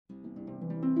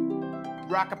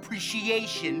rock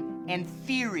appreciation and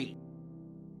theory.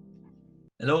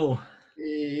 Hello.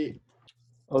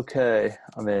 Okay,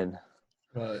 I'm in.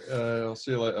 Right, I'll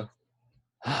see you later.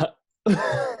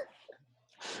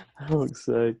 Fuck's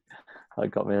sake.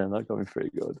 That got me in. That got me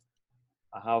pretty good.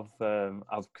 I've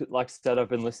like I said, I've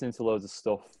been listening to loads of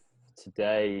stuff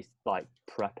today, like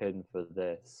prepping for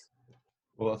this.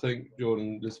 Well, I think,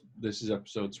 Jordan, this is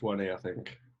episode 20, I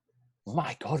think. Oh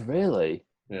my God, really?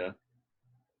 Yeah.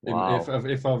 Wow.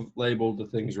 If I've labelled the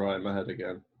things right in my head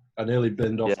again. I nearly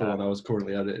binned off the Yeah. one I was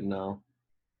currently editing now.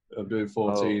 I'm doing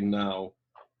 14 now,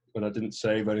 and I didn't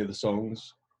save any of the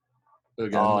songs.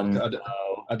 Again,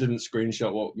 I didn't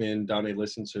screenshot what me and Danny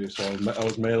listened to, so I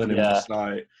was mailing him last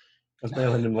night. And I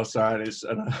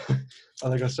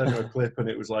think I sent him a clip, and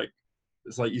it's like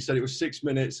you said, it was 6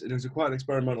 minutes, and it was quite an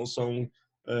experimental song,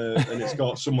 and it's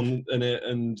got someone in it,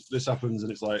 and this happens,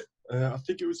 and it's like, I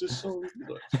think it was this song.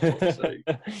 Like, for fuck's sake.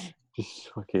 Just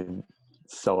fucking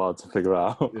so hard to figure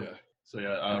out. Yeah. So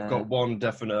yeah, I've got one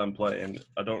definite I'm playing.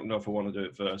 I don't know if I want to do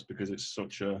it first because it's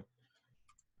such a.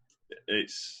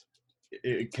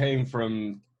 It came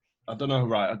from. I don't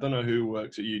know who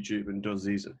works at YouTube and does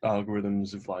these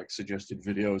algorithms of like suggested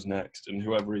videos next, and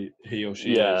whoever he or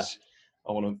she is,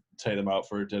 I want to take them out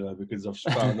for a dinner because I've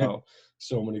found out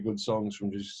so many good songs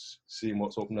from just seeing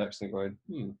what's up next and going,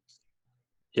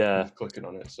 and clicking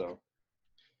on it. So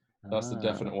that's the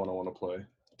definite one I want to play.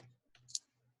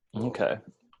 Okay.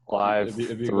 Well, I have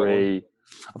Have you three.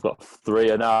 I've got three,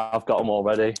 and now I've got them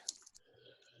already. Do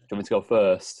you want me to go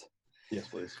first? Yes,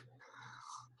 please.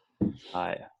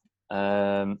 Right.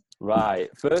 Right.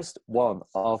 First one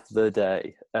of the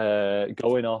day.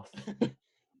 Going off.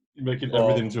 You're making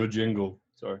everything to a jingle.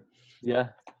 Sorry. Yeah,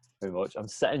 very much. I'm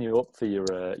setting you up for your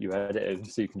editing,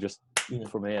 so you can just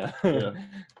from here.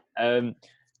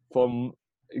 From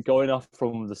going off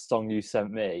from the song you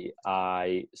sent me,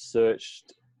 I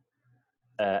searched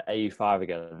AU5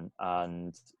 again,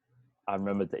 and I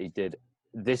remembered that he did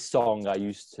this song. I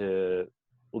used to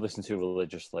listen to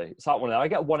religiously. It's like one. I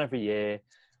get one every year,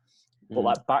 but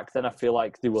like back then, I feel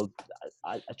like they were.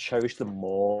 I cherished them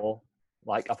more.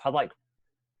 Like I've had like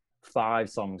 5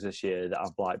 songs this year that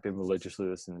I've like been religiously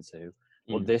listening to,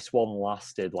 but this one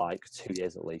lasted like 2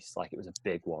 years at least. Like it was a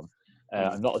big one.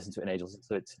 I'm not listening to it in age. I listened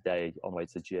to it today on the way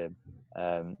to the gym,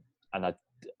 and I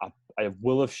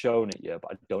will have shown it you,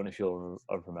 but I don't know if you'll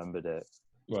have remembered it.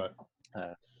 Right.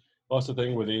 Well, that's the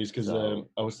thing with these, because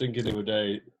I was thinking the other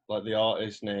day, like the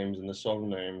artist names and the song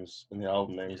names and the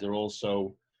album names, they're all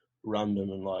so random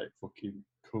and like fucking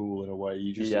cool in a way.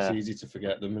 It's easy to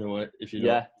forget them in a way if you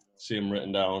don't see them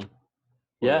written down.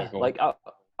 Like I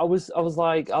was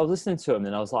listening to them,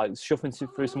 and I was like shuffling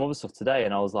through some other stuff today,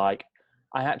 and I was like,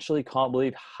 I actually can't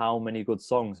believe how many good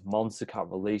songs Monstercat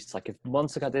released. Like if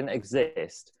Monstercat didn't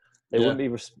exist, they wouldn't be.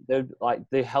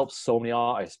 They helped so many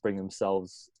artists bring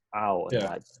themselves out and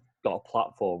like got a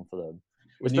platform for them.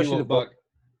 When you look back,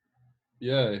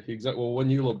 exactly. Well, when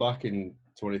you look back in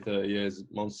 20, 30 years,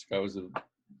 Monstercat was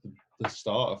the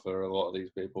starter for a lot of these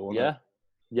people. Wasn't it?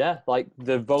 Yeah. Like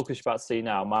the vocalist you're about to see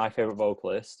now, my favorite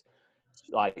vocalist,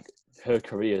 like her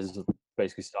career's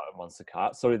basically started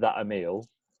Monstercat. So did that Emil.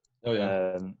 Oh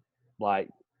yeah. Like,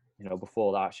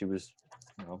 before that she was,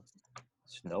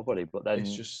 just nobody. But then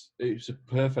it's a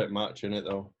perfect match, in it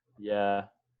though. Yeah.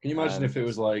 Can you imagine if it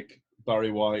was like Barry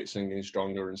White singing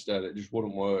Stronger instead? It just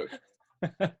wouldn't work.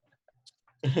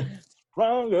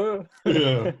 Stronger.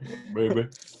 Yeah, baby.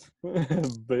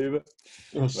 Baby.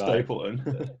 Or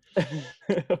Stapleton.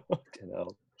 Fucking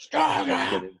hell.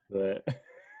 Stronger.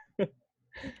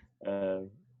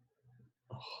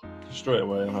 Straight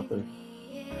away, I'm happy.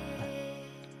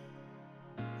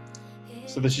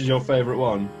 So this is your favourite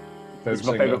one? It's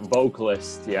my favourite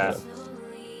vocalist, yeah.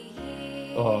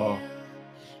 Oh.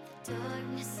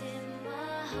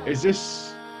 Is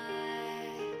this...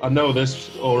 I know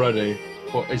this already,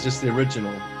 but is this the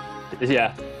original?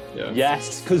 Yeah.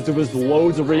 Yes, because there was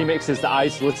loads of remixes that I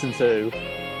used to listen to.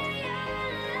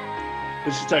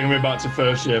 This is taking me back to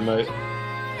first year, mate.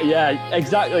 Yeah,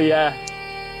 exactly, yeah.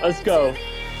 Let's go.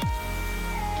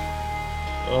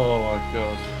 Oh my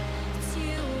God.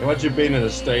 Imagine being in a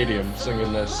stadium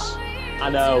singing this.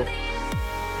 I know.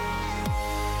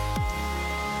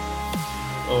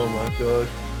 Oh my God.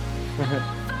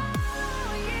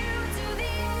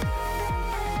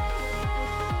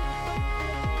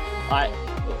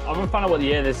 I'm gonna find out what the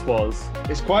year this was.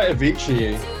 It's quite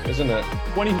Avicii, isn't it?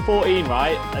 2014,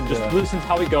 right? And just listen to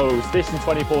how it goes. This in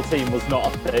 2014 was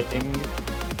not a thing.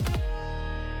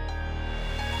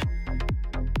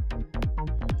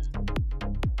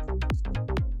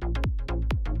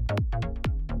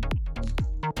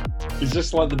 Is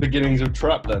this like the beginnings of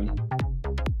trap then?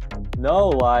 No,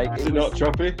 like Is it not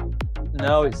trappy?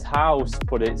 No, it's house,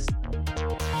 but it's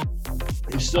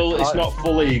It's not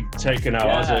fully taken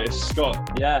out, has it? It's got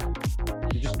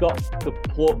you just got the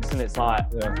plucks, and it's like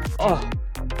yeah.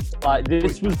 Like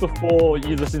this was before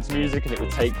you listen to music and it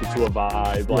would take you to a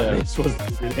vibe. Like this was.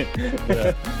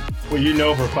 Yeah. Well, you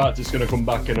know for a fact it's going to come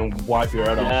back in and wipe your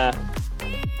head off. Yeah.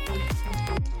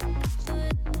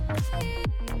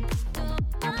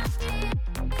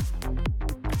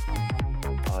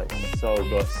 Oh, it's so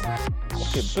good.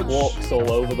 Fucking plucks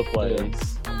all over the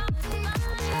place.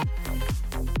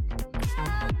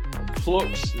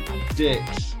 Plucks,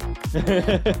 dicks,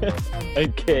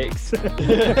 and kicks.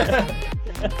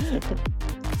 I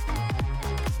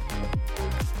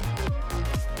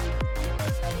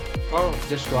can't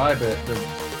describe it.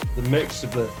 The mix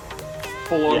of the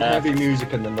full-on heavy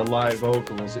music and then the light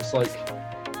vocals. It's like I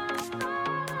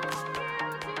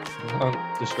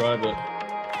can't describe it.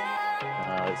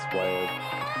 It's wild.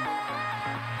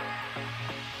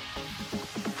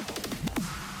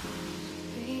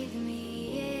 Breathe me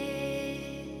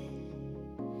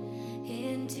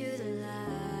into the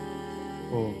light.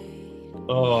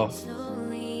 Oh,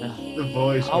 the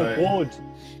voice.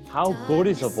 How good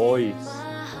is the voice?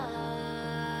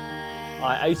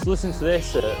 I used to listen to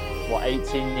this at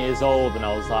 18 years old, and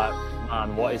I was like,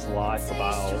 man, what is life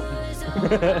about?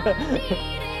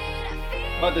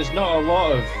 Like, there's not a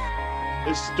lot of.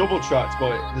 It's double tracked,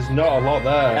 but there's not a lot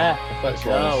there. Yeah, effects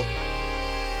no. wise.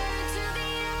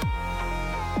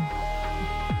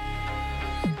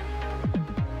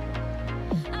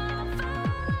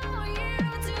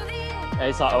 And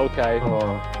it's like, okay,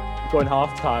 going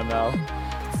half time now.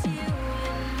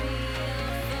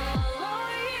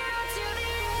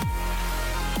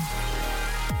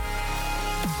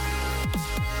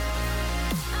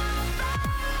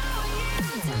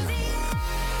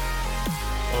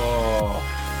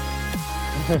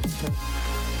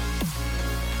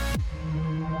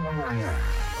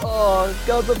 Oh, it's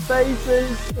got the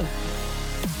faces.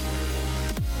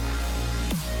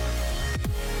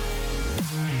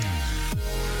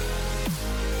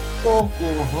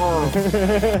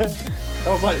 That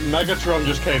was like Megatron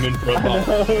just came in for a bop.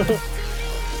 This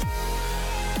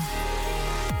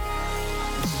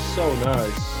is so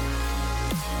nice.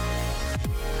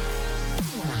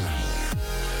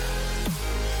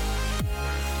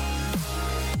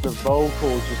 The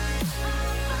vocals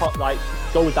just like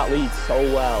go with that lead so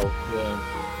well. Yeah.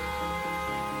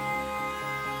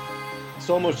 It's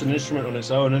almost an instrument on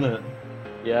its own, isn't it?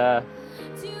 Yeah.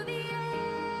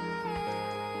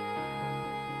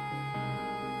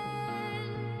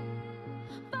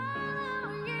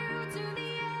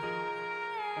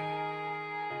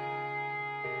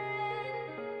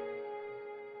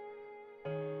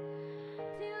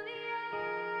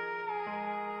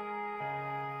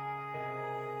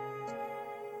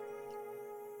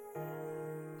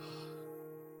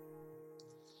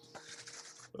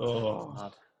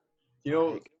 Oh, you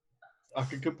know, I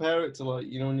could compare it to like,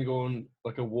 you know, when you go on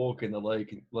like a walk in the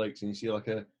lakes and you see like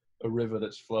a river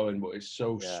that's flowing, but it's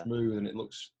so smooth and it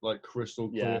looks like crystal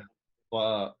clear,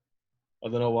 like that. I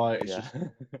don't know why it's just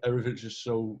everything's just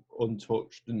so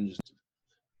untouched and just.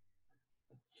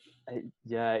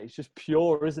 It's just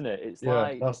pure, isn't it? It's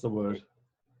like that's the word.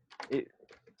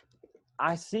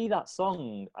 I see that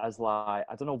song as like,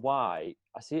 I don't know why,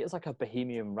 I see it as like a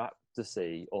Bohemian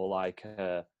Rhapsody or like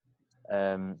a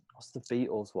what's the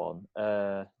Beatles one?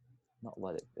 Not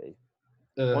Let It Be.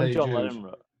 One Hey John Jude. Lennon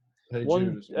wrote. Hey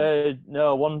One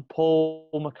one Paul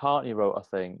McCartney wrote, I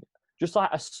think. Just like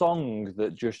a song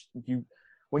that just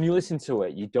when you listen to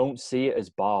it, you don't see it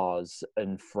as bars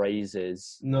and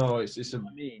phrases. No, it's a. I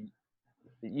mean,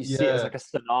 you see it as like a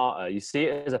sonata. You see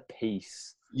it as a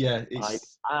piece. Yeah,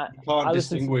 it's like, you can't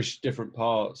distinguish different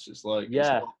parts. It's like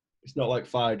it's not like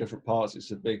 5 different parts.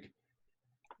 It's a big,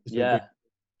 big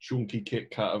chunky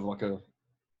Kit Kat of like a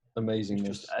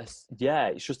amazingness.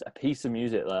 It's just a piece of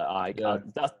music that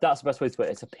that's the best way to put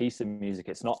it. It's a piece of music.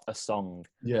 It's not a song.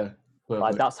 Yeah, perfect.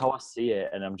 Like that's how I see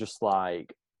it, and I'm just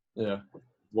like,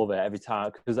 love it every time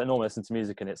because I normally listen to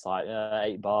music and it's like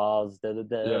 8 bars,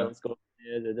 let's go,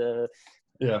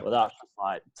 Yeah. But that's just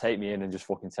like, take me in and just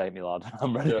fucking take me, lad.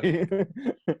 I'm ready.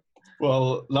 Yeah.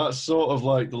 Well, that's sort of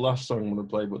like the last song I'm going to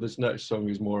play, but this next song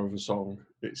is more of a song.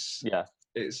 It's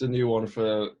a new one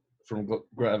from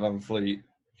Greta Van Fleet,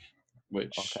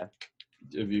 which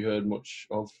have you heard much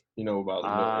of? You know about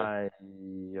them? I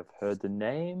have heard the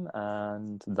name,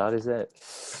 and that is it.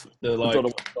 They're like, I don't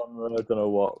know what genre, I don't know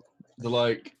what. They're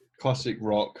like classic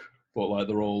rock, but like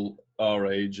they're all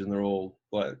our age, and they're all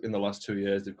like in the last 2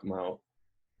 years they've come out.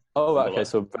 Oh, They're okay, like-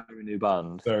 so a very new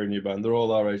band. Very new band. They're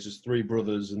all our age. There's 3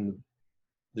 brothers, and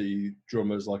the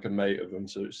drummer's like a mate of them,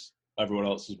 so it's everyone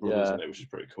else's brothers Yeah. in it, which is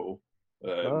pretty cool.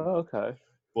 Oh, okay.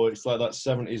 But it's like that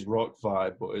 70s rock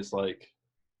vibe, but it's like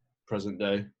present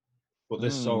day. But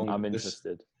this song, I'm this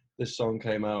interested. song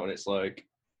came out, and it's like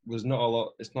there's not a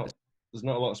lot. There's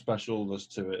not a lot of specialness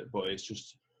to it, but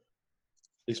it's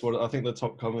what I think the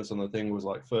top comments on the thing was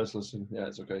like: first listen, yeah,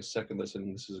 it's okay. Second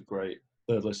listen, this is great.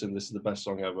 Third listen, this is the best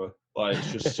song ever. Like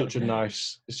it's just such a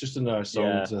nice. It's just a nice song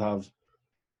Yeah. to have.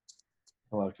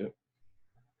 I like it.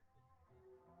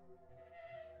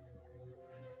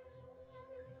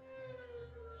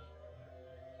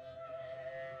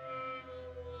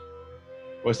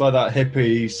 Well, it's like that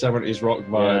hippie 70s rock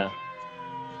vibe.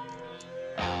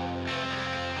 Yeah.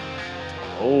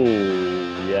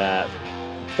 Oh, yeah.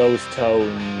 Those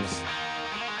tones.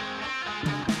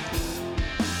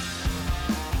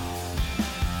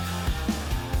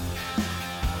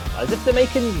 As if they're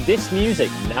making this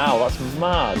music now. That's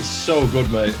mad. It's so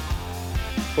good, mate.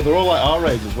 But they're all like our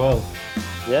age as well.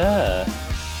 Yeah.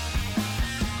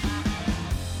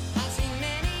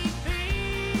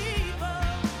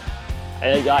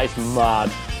 And that is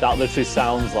mad. That literally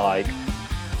sounds like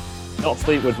not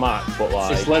Fleetwood Mac, but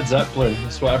like It's Led Zeppelin.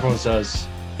 That's what everyone says.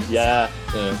 yeah.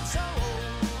 Yeah.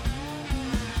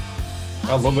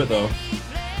 I love it though.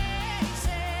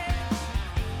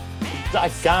 Is that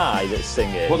a guy that's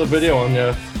singing? Put the video on,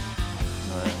 yeah.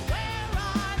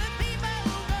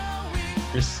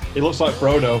 Right. He looks like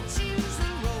Frodo.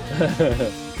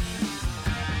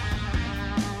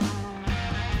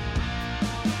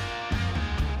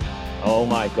 Oh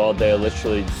my god, they're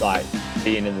literally like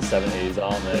being in the 70s,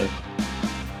 aren't they?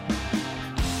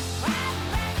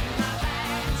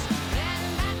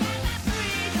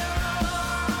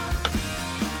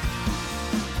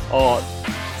 Oh,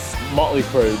 Motley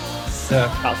Crue. Yeah.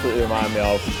 Absolutely remind me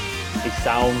of. He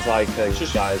sounds like a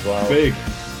Just guy as well. Big.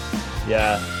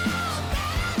 Yeah.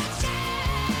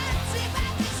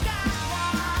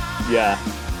 Yeah,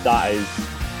 that is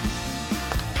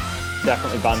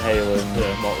definitely Van Halen,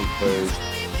 Yeah. Motley Crue.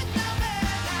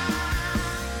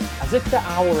 As if they're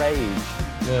our age.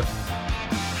 Yeah.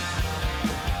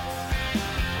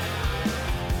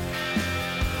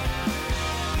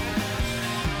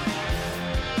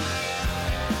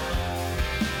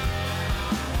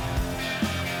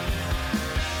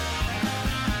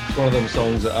 It's one of them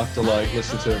songs that I have to like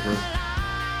listen to for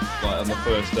like on the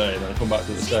first day, and then I come back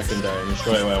to the second day, and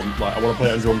straight away I'm like, I want to play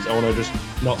it on drums. I want to just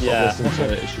not stop Yeah. listening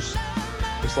to it. It's just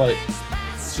I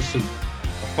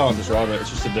can't describe it. It's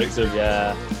just addictive.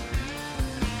 Yeah.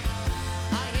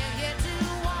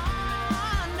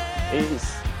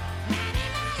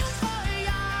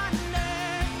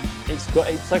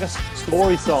 It's like a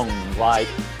story song. Like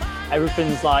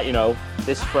everything's like, you know,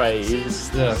 this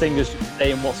phrase, Yeah. singers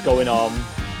saying what's going on.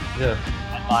 Yeah.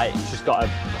 Like it's just got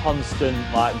a constant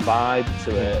like vibe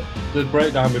to it. The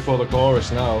breakdown before the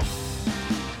chorus now.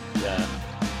 Yeah.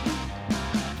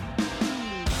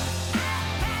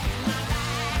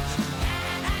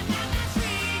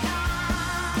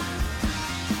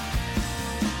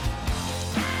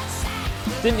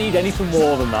 Didn't need anything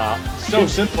more than that. So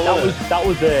simple, That isn't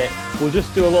was it? it. We'll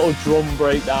just do a little drum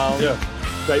breakdown. Yeah.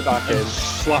 Straight back in. And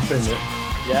slapping it.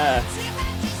 Yeah.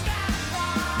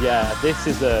 Yeah. This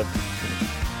is a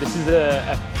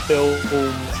film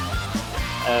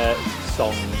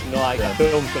song. You know, like Yeah. a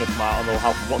film's gonna come out and they'll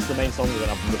have what's the main song they're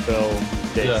gonna have from the film?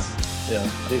 This. Yeah.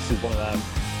 This is one of them.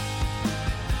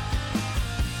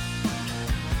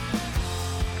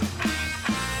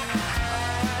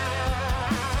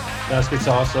 Nice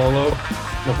guitar solo.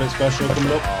 Nothing special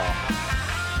coming up. Oh.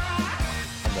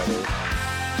 I'm ready.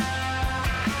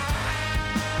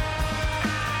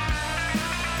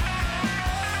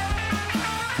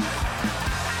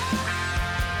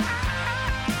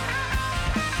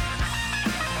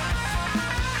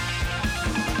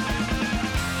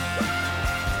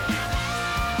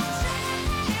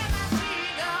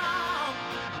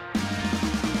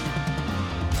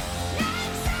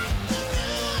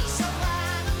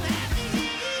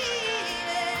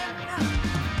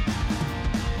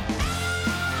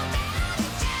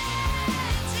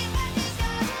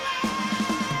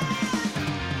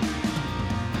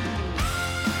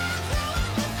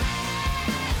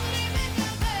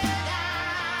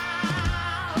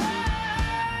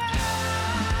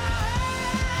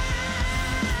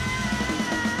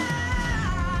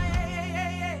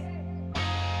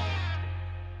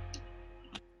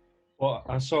 Well,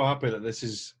 I'm so happy that this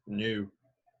is new.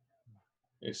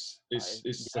 It's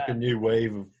like a Yeah. new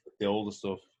wave of the older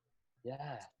stuff.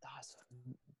 Yeah,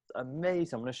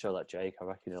 amazing. I'm gonna show that Jake. I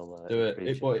reckon he'll Do it.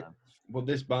 appreciate them. But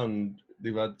this band,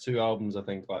 they've had 2 albums, I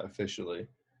think, like officially.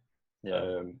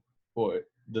 Yeah. But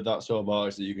that sort of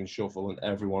artist that you can shuffle, and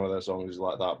every one of their songs is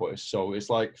like that. But it's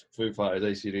like Foo Fighters,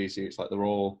 AC/DC. It's like they're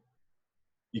all.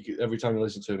 Every time you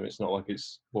listen to them, it's not like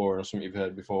it's boring or something you've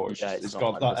heard before. It's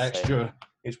got like that the extra. same.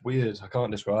 It's weird. I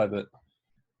can't describe it.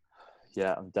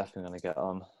 Yeah, I'm definitely gonna get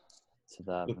on to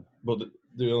them. But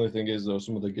the only thing is, though,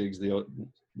 some of the gigs,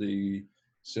 the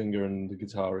singer and the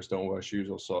guitarist don't wear shoes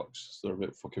or socks. So they're a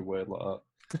bit fucking weird like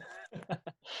that.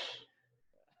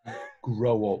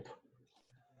 Grow up.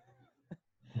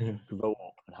 Grow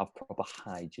up and have proper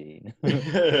hygiene.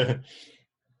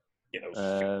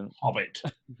 Hobbit.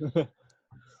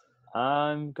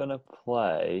 I'm gonna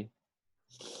play.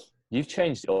 You've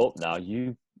changed it up now,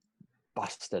 you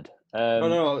bastard.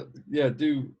 No, yeah,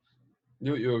 do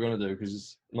what you were gonna do,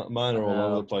 because mine are all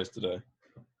over the place today.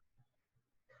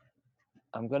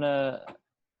 I'm gonna.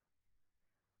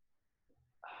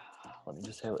 Let me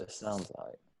just hear what this sounds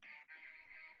like.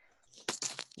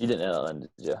 You didn't hear that then,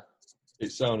 did you?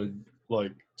 It sounded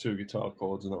like 2 guitar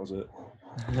chords, and that was it.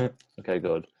 Okay,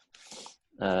 good.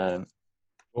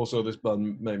 Also, this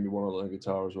band made me want to learn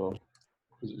guitar as well,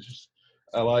 because it's just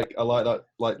I like that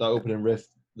opening riff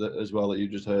as well that you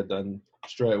just heard. Then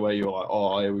straight away you're like,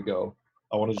 oh, here we go.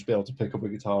 I want to just be able to pick up a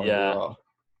guitar. Yeah. And do that.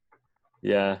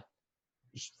 Yeah.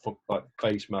 Just fuck like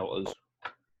face melters.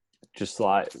 Just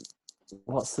like,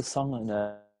 what's the song in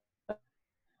there?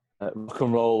 Rock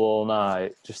and roll all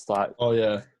night. Just like, Oh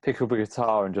yeah, pick up a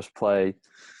guitar and just play.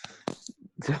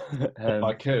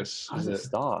 by Kiss. How does Is it it?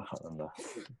 start? I can't remember.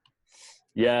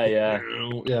 Yeah.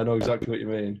 Yeah, I know exactly what you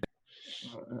mean.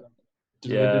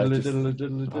 Yeah, just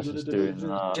doing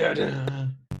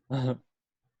that.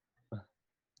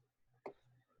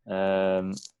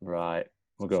 Right,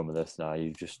 we're going with this now.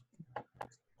 You just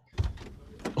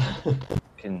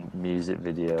fucking music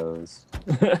videos.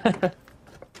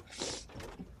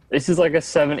 This is like a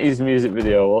 70s music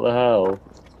video. What the hell?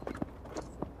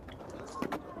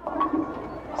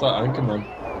 It's like Anchorman.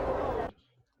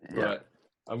 Yeah. Right,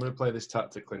 I'm going to play this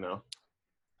tactically now.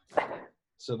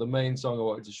 So the main song I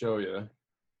wanted to show you,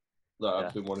 that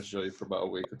I've been wanting to show you for about a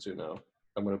week or 2 now,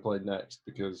 I'm going to play next,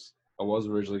 because I was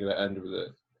originally going to end with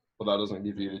it, but that doesn't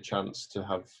give you the chance to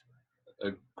have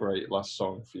a great last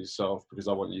song for yourself, because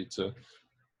I want you to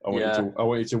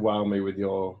wow me with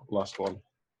your last one.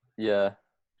 Yeah.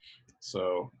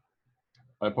 So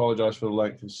I apologise for the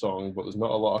length of the song, but there's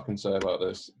not a lot I can say about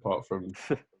this apart from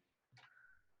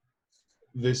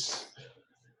this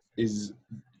is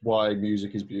why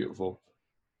music is beautiful.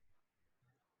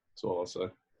 That's all I'll say.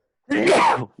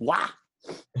 Wah.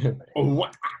 Oh,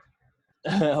 what?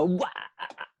 Wah.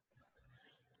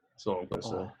 That's all I'm going to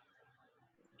say. Oh.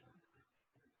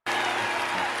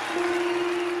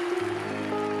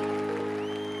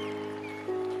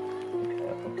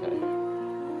 Okay.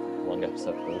 Long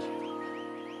episode, good.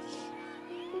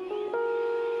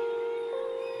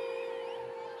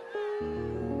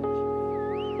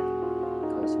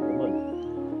 That's a woman.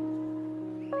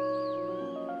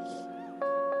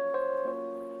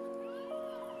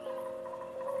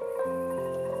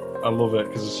 I love it,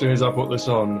 because as soon as I put this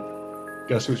on,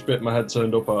 guess which bit my head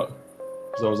turned up at?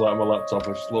 Because I was like on my laptop,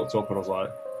 I just looked up and I was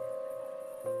like,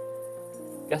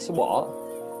 Guess what?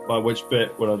 like which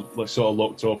bit when I like, sort of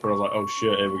looked up and I was like, oh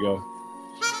shit, here we go.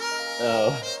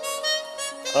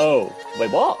 Oh,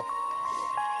 wait, what?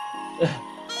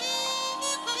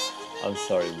 I'm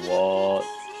sorry, what?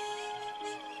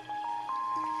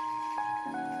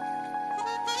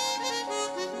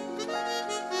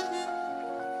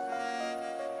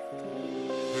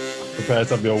 Prepare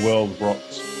to have your world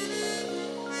rocked.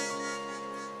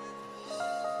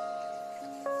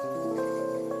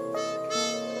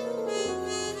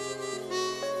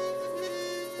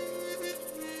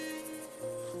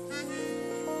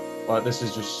 Like, this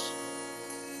is just...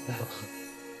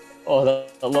 Oh,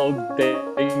 that little ding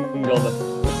on the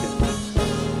fucking...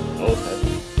 Okay.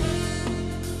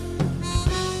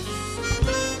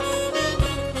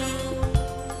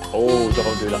 Oh,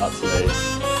 don't do that to me.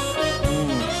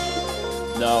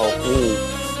 No. Ooh.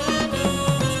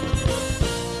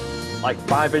 Like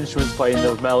 5 instruments playing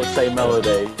the same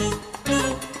melody.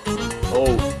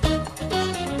 Oh.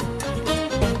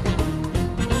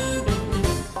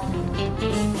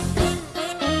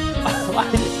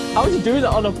 How would you do that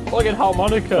on a fucking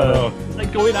harmonica? It's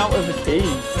like going out of the key.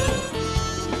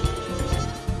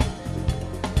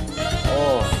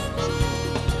 Oh.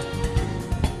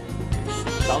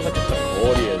 Sounds like an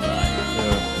accordion, man.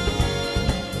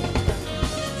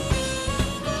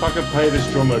 If I could pay this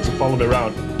drummer to follow me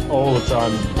around all the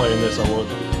time playing this, I would.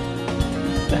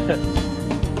 Oh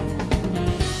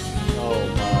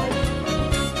my.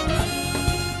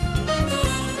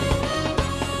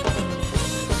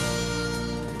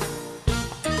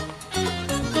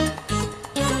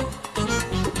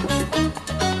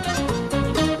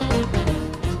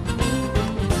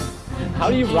 How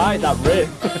do you write that riff?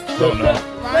 Don't know.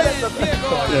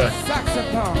 Yeah.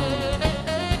 Saxophone.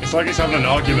 It's like it's having an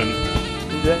argument.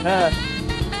 Yeah.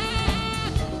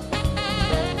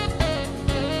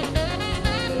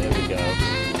 There we go.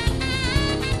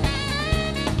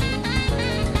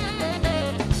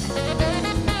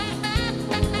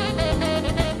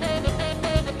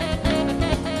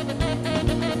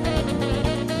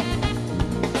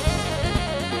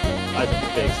 I think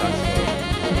big saxophone.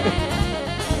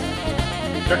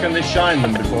 Do you reckon they shine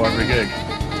them before every gig?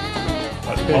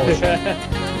 Like polish them?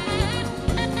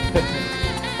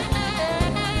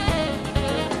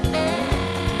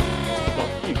 Got a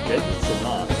few kids in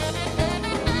that.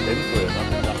 Influence on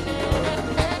the saxophone.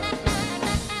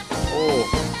 Oh.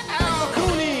 Al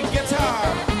Cooney, guitar.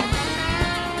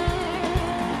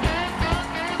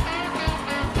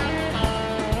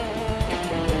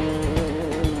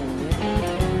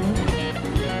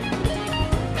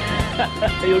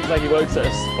 He looks like he works at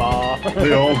a spa.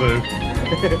 They all do.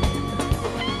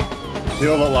 They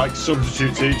all look like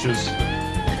substitute teachers.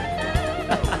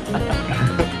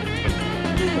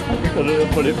 Couldn't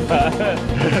have put it better.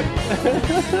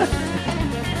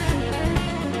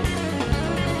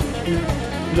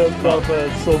 The proper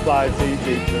sub-IT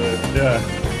teacher. Yeah.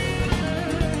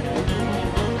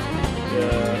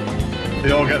 Yeah.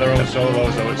 They all get their own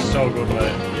solos though, it's so good,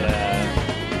 mate. Yeah.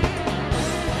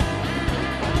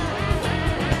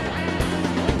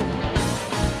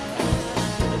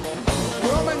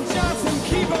 Roman Johnson,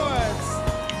 keyboards.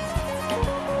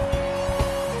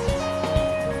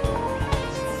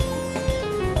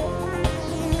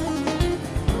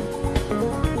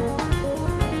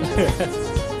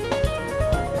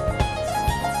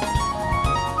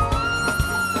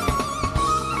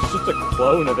 It's just a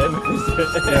clone of him, isn't it?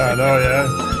 Yeah, I know, yeah.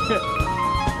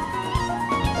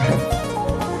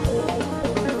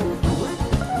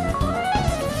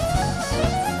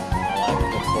 I like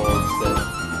the chords thing.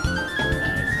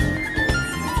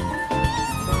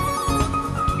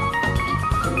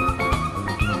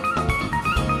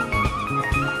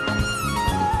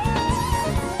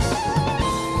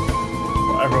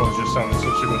 Everyone's just having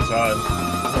such a good time.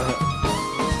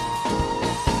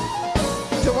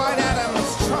 Dwight Adams,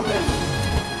 trumpet.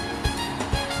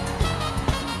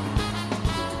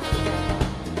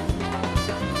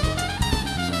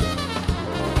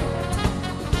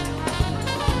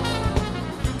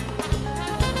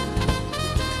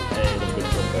 Hey, look good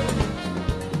trumpet.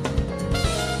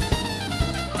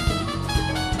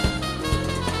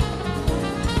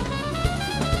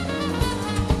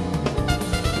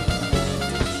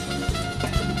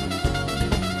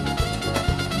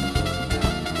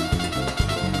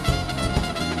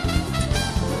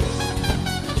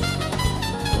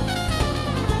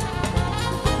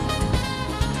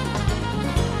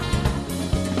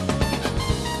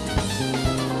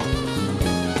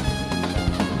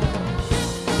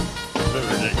 A bit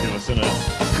ridiculous, isn't it?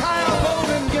 Kyle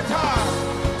Bowman, guitar.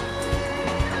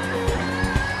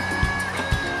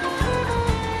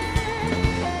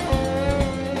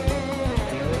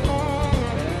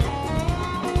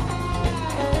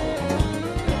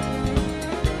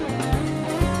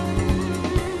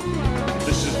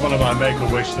 This is one of my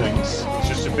make-a-wish things. It's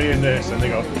just to be in this and they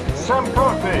go, Sam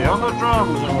Coffey on the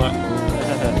drums. And I'm like,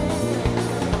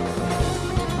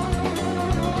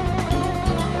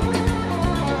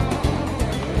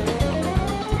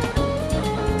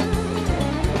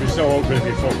 it'd be so awkward if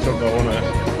you fucked up though, wouldn't it?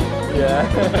 Yeah.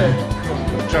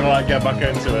 Trying to like get back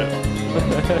into it.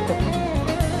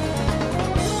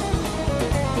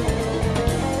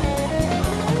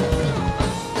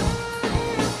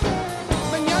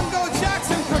 Manyango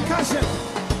Jackson, percussion.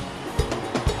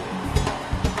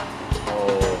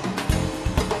 Oh.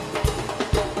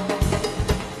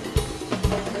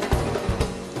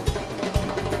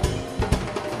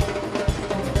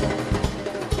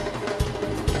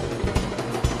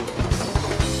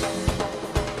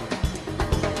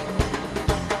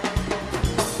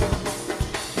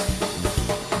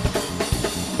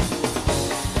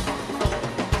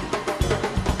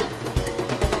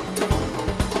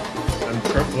 And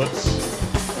triplets.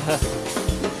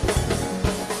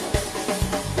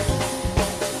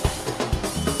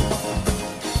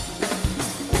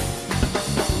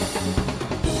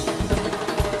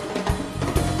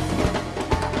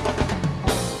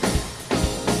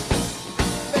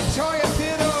 Victoria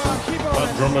Theodore, keyboard.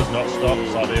 That drummer's not stopped,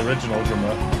 it's like the original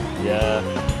drummer. Yeah.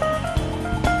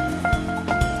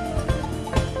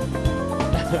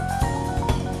 You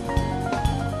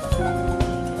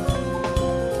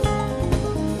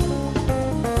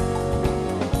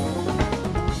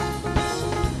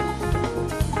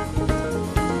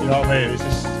know what I mean? It's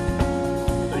just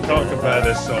you can't compare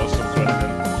this sort of stuff to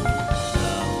anything.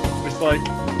 It's like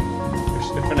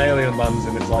if an alien lands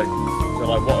and it's like they're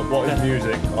like, what is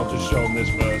music? I'll just show them this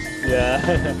first. Yeah.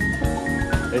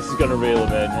 This is gonna reel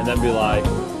them in, and then be like,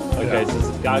 okay, so there's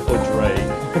this guy called Drake.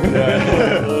 Yeah.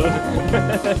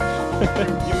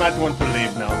 You might want to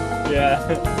leave now. Yeah.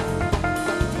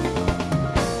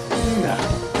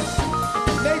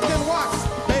 Nathan Watts,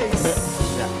 bass.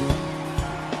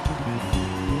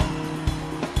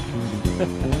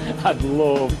 I'd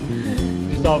love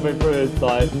stopping for his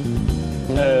like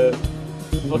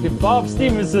fucking Bob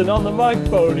Stevenson on the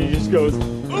microphone. He just goes,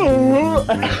 ooh,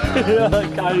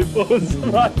 that guy puts the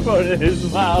microphone in his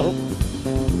mouth.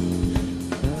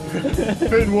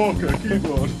 Finn Walker,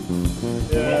 keyboard.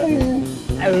 Yeah.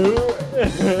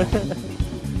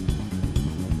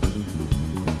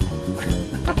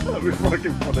 That'd be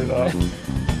fucking funny that.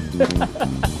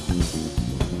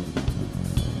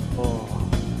 Oh.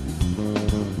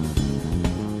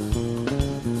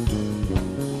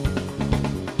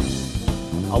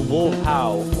 I love how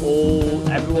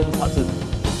everyone's had to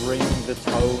bring the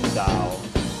tone down,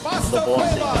 Buster the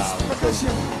velocity Cuevas, down.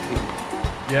 percussion.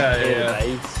 Yeah,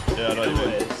 Bass, Yeah, I know what you mean.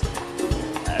 twist.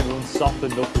 Everyone's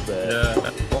softened up a bit. Yeah.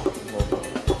 Fucking love it.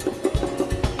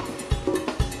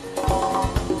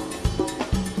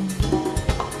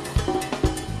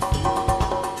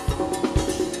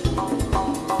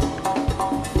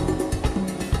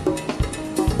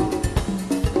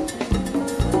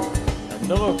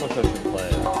 Another percussion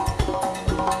player.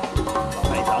 My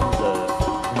mate Anza.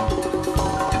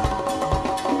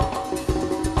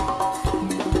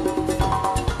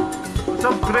 What's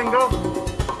up, gringo?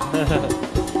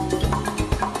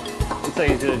 Looks like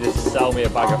he's gonna just sell me a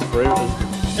bag of fruit.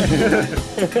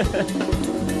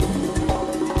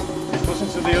 Just listen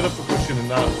to the other percussion in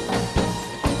that.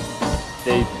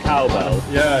 The cowbell.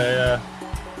 Yeah.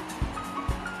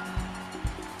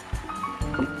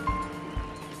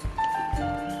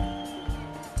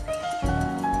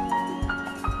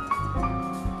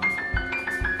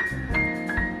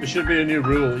 There should be a new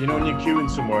rule. You know when you're queuing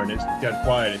somewhere and it's dead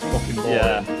quiet, it's fucking boring.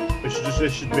 Yeah.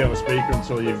 This should be on a speaker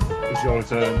until it's your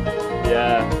turn.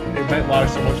 Yeah. It'd make life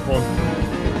so much fun.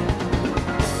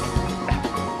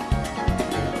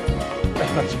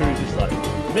 Imagine we're just like,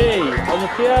 me on the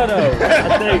piano,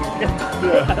 I think.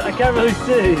 I can't really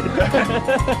see.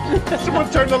 Someone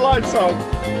turn the lights on.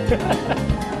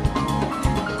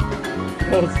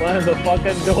 Go slam the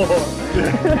fucking door.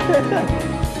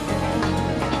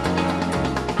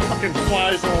 Fucking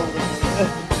flies over.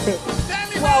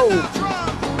 Stanley Whoa. Randolph, drum.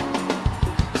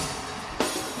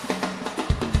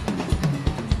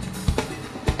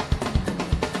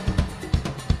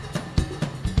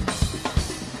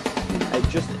 I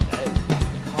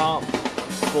can't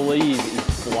believe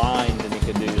he's blind and he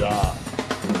can do that.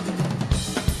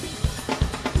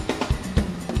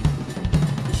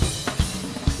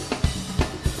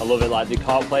 I love it, like they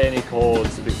can't play any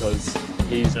chords because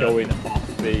he's going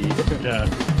off beat. Yeah.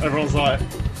 Everyone's like,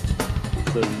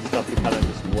 So you just have to kind of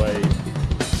just wait.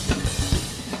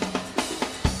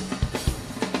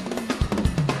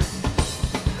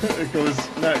 it goes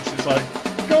next. It's like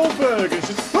Goldberg. It's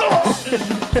just.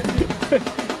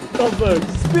 Goldberg,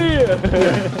 spear!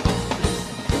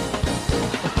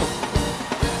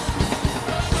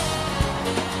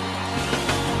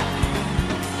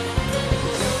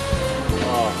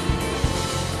 Oh.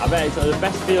 I bet it's one of the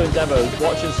best feelings ever is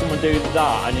watching someone do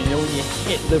that, and you know when you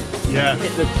hit the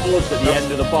chords at the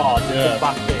end of the bar to come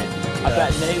back in. I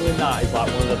bet nailing that is like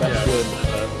one of the best feelings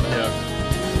ever. Yeah.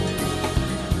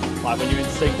 Like when you're in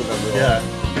sync with everyone. Yeah.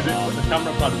 Because the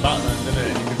camera panned back then, didn't it?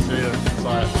 And you can see them. It's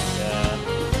like. Yeah.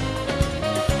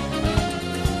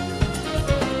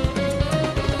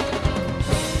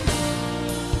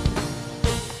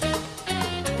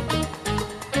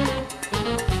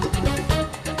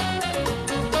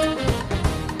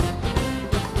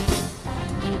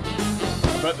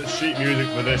 I bet the sheet music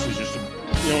for this is just,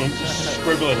 just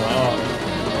scribbling art.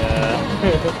 Yeah.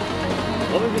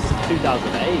 What if this is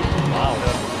 2008? Wow.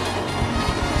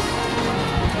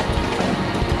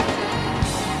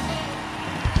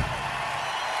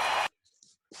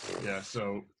 Yeah,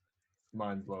 so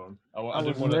mind blown. I I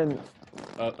didn't want to.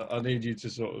 I need you to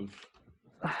sort of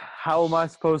How am I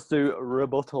supposed to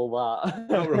rebuttal that?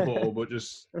 not rebuttal, but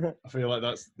just I feel like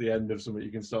that's the end of something.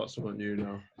 You can start something new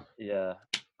now. Yeah.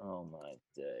 Oh my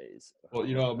days. But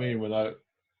you know what I mean? Without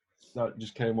that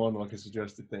just came on like a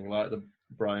suggested thing, like the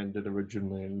Brian did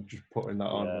originally, and just putting that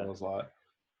on, Yeah. I was like,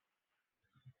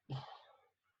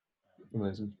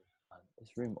 amazing.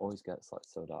 This room always gets like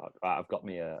so dark. Right, I've got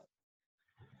me a.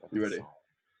 You ready?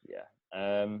 Yeah.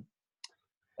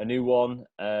 A new one.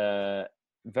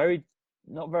 Very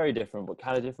not very different, but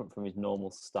kind of different from his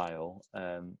normal style.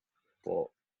 But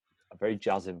a very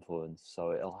jazz influence.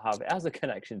 So it has a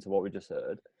connection to what we just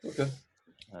heard. Okay.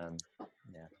 Yeah.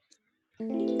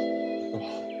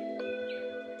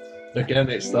 Again,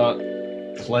 it's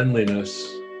that cleanliness.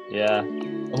 Yeah.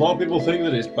 A lot of people think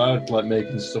that it's bad, like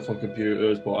making stuff on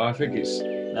computers, but I think it's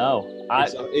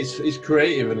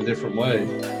creative in a different way.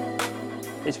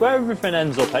 It's where everything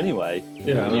ends up anyway.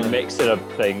 Yeah. When you mix it up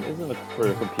thing, isn't it, for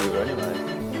a computer anyway?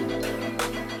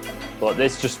 But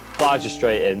this just flies you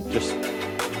straight in. Just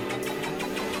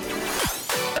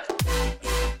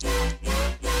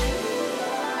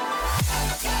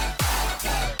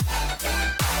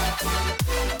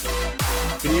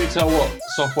Can you tell what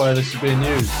software this is being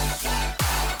used?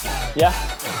 yeah.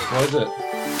 What is it?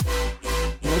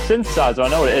 The synthesizer, I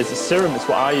know what it is. It's Serum. It's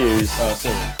what I use. Oh, so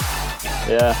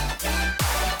Yeah.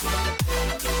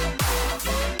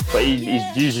 But he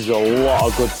uses a lot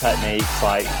of good techniques,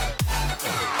 like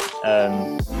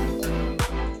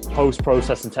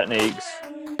post-processing techniques,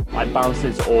 like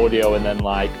bouncing its audio and then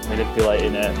like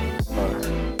manipulating it.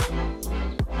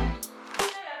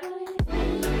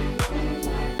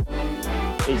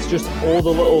 It's just all the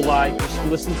little like, just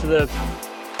listen to the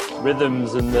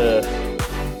rhythms and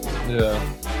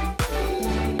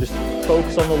just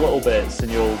focus on the little bits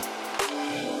and you'll.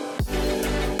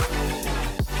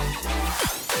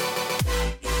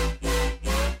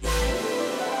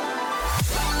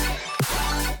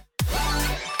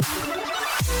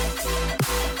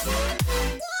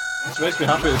 it makes me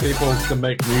happy that people can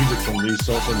make music from these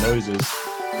sorts of noises.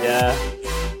 Yeah.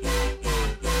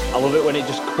 I love it when it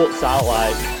just cuts out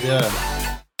like. Yeah.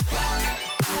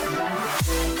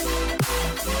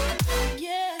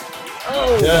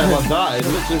 Oh! Yeah, like that. It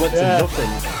literally went Yeah. to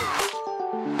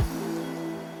nothing.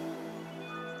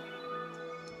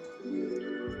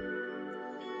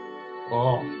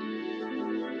 Oh.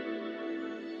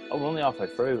 Oh, we're only halfway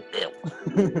through.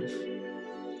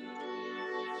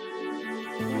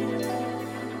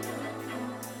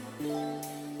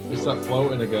 It's that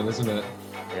floating again, isn't it?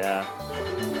 Yeah.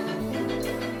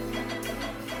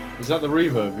 Is that the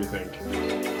reverb, you think?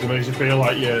 It makes you feel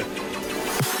like Yeah.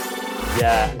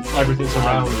 everything's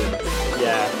around it.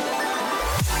 Yeah.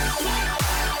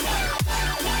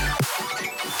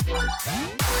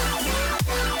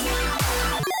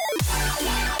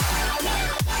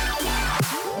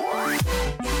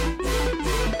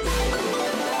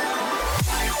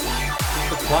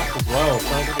 The clap as well.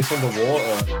 Sounds like it's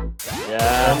underwater.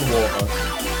 Yeah. On water.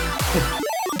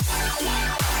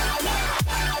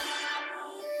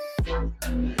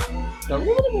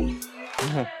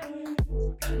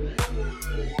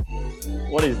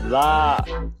 What is that?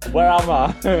 Where am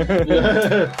I?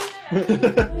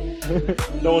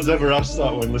 No one's ever asked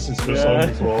that when listening to a Yeah.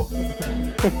 song before.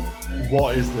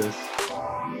 What is this?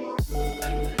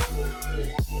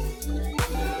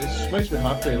 It just makes me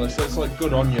happy. Like, it's like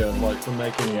good on you, like for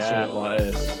making Yeah. something like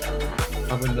this.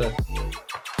 Having the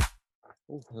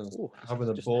having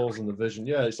the Just- balls and the vision.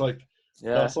 Yeah, it's like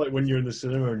Yeah. that's like when you're in the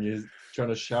cinema and you're trying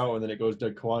to shout and then it goes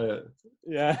dead quiet.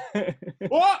 Yeah.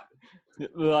 What?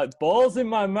 Like balls in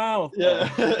my mouth. Yeah.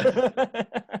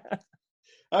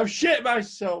 I've shit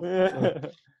myself.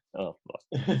 Oh, fuck.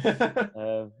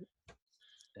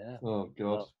 Yeah. Oh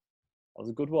god. That was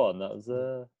a good one. That was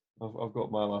I've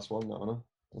got my last one now,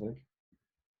 I think.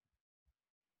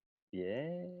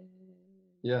 yeah.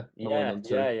 Yeah.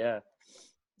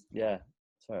 Yeah.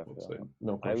 Sorry, I So, forgot.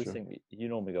 no I always pressure. think you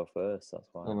normally go first. That's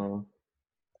I why. know.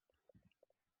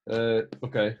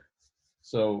 Okay.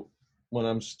 So when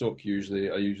I'm stuck, I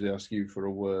usually ask you for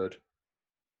a word.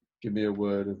 Give me a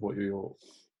word of what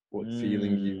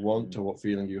feeling you want or what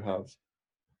feeling you have.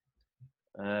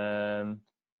 I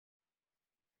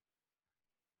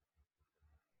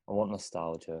want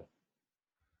nostalgia.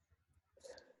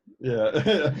 Yeah.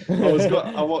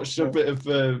 I watched a bit of.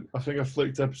 I think I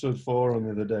flicked episode 4 on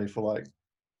the other day for like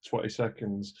 20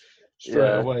 seconds. Straight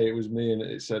Yeah. away, it was me, and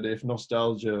it said if they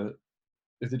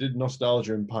did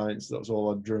nostalgia in pints, that's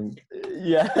all I'd drink.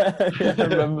 Yeah, yeah, I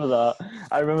remember that.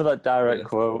 I remember that direct Yeah.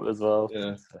 quote as well.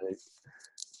 Yeah.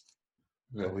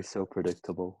 Are we so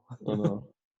predictable? I know.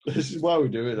 This is why we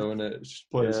do it, though, isn't it? It's just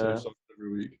playing the Yeah. same songs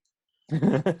every week.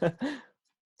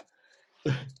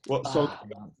 What song you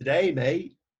got today,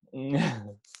 mate?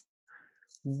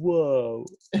 Whoa.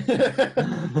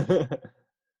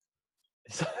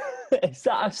 Is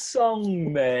that a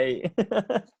song, mate?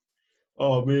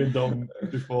 Oh, me and Dom,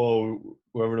 before we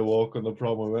were having a walk on the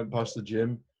prom, we went past the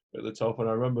gym at the top, and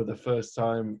I remember the first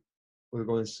time we were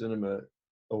going to cinema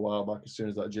a while back, as soon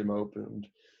as that gym opened.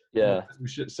 Yeah. We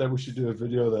said we should do a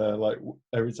video there, like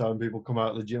every time people come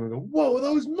out of the gym and go, "Whoa,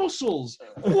 those muscles!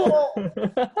 Whoa,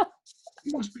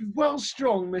 you must be well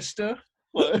strong, mister."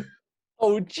 Like,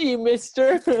 Oh, gee,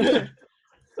 mister.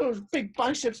 those big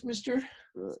biceps, mister.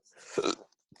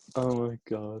 Oh my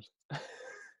god.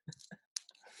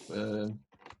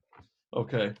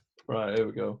 Okay, right, here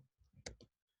we go.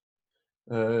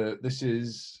 This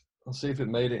is, I'll see if it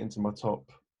made it into my top.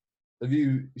 Have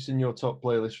you seen your top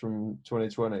playlist from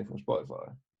 2020 from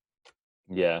Spotify?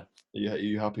 Yeah. Are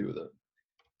you happy with it?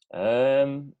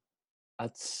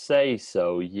 I'd say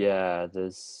so. Yeah,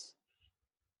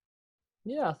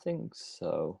 I think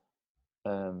so.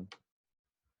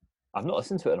 I've not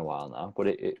listened to it in a while now, but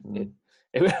it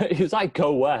was like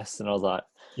Go West, and I was like,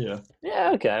 yeah,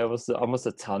 okay. I must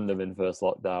have tanned them in first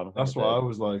lockdown. That's what I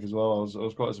was like as well. I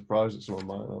was quite surprised at some of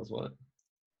mine. I was like,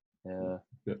 yeah.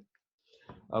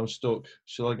 I'm stuck.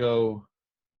 Shall I go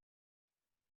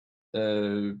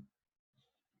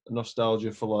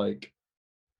nostalgia for like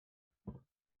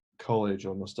college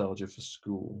or nostalgia for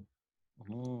school?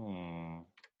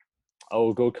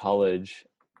 Oh, go college.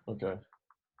 Okay.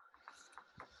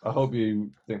 I hope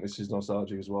you think this is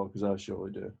nostalgic as well, because I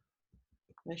surely do.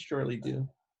 I surely do.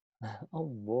 Oh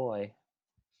boy.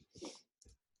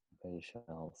 We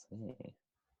shall see.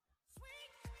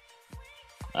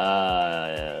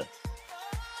 Yes.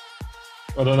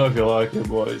 I don't know if you like it,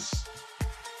 but it's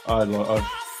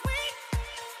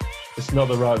not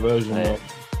the right version. Hey.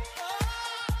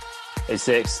 But It's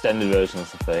the extended version, I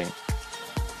think.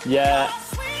 Yeah,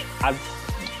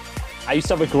 I used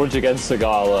to have a grudge against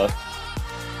Sagala,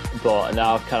 but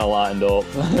now I've kind of lightened up.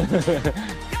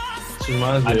 it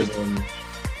reminds me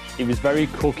of It was very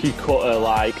cookie cutter,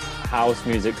 like house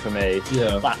music for me.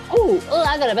 yeah. Like, oh,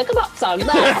 I'm gonna make a pop song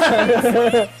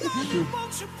now.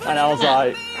 And I was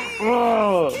like,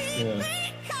 oh. Yeah.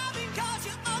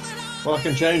 Well, I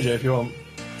can change it if you want.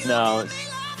 No,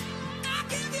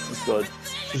 it's good.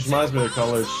 It just reminds me of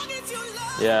college,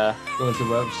 Yeah. going to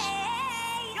Revs.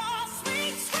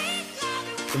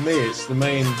 For me, it's the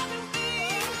main.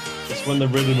 It's when the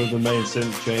rhythm of the main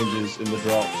synth changes in the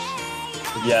drops.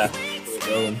 Yeah.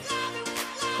 Going.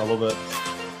 I love it.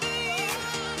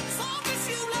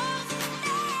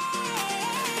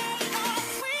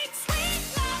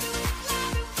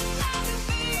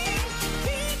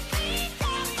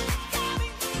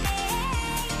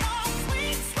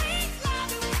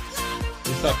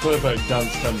 It's that perfect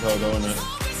dance tempo, don't it?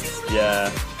 Yeah.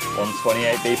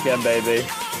 128 BPM, baby.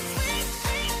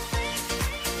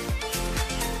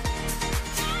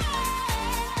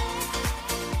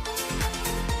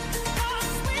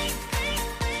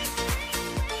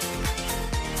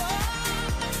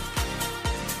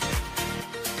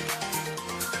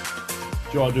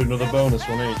 Do you want to do another bonus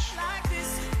one each?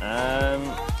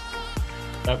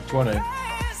 Up 20.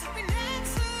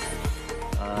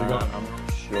 I'm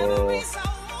sure.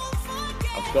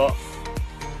 We've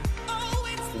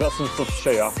got some stuff to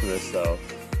show you after this, though.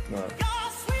 No.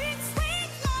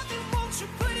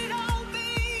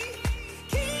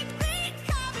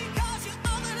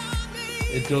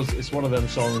 It does. It's one of them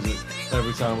songs that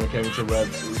every time we came to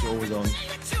Revs, it was always on.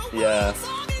 Yeah.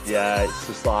 Yeah, it's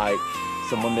just like,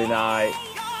 it's a Monday night,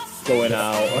 going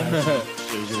out. As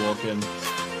soon as you walk in.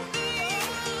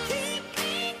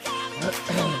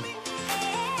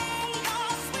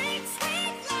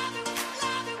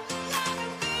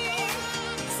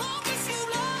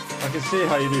 I can see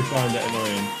how you do find it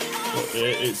annoying, but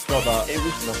it's got that. It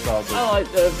was nostalgia. I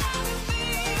like the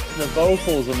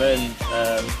vocals. I mean,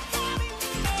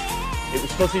 it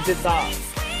was because he did that.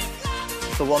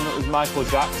 The one that was Michael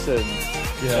Jackson.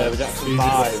 Yeah, Jackson Easy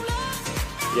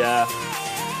 5. Yeah.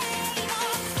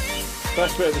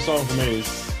 Best bit of the song for me is,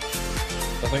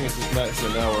 I think it's this next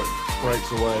bit now where it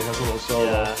breaks away, has a little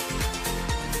solo. Yeah.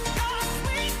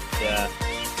 Yeah.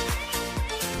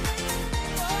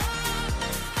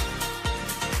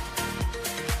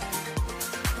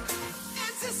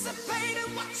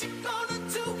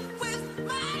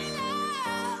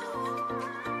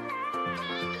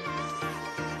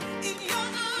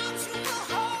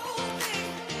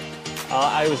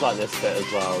 I always like this bit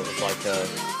as well. It's like a.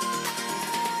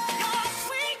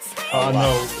 I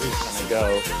know, Kind of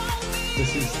go.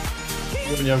 this is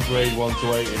when you have grade 1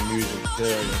 to 8 in music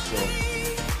theory and stuff.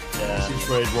 Yeah. This is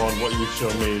grade 1, what you've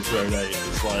shown me is grade 8.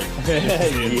 It's like,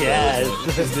 Yes.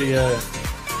 this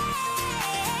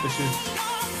is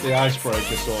the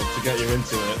icebreaker sort of to get you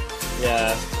into it.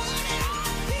 Yeah.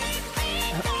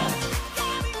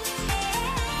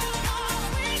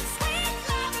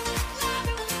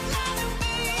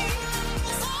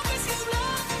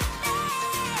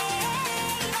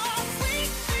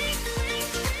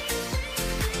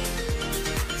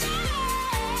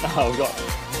 Oh, I've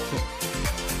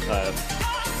got.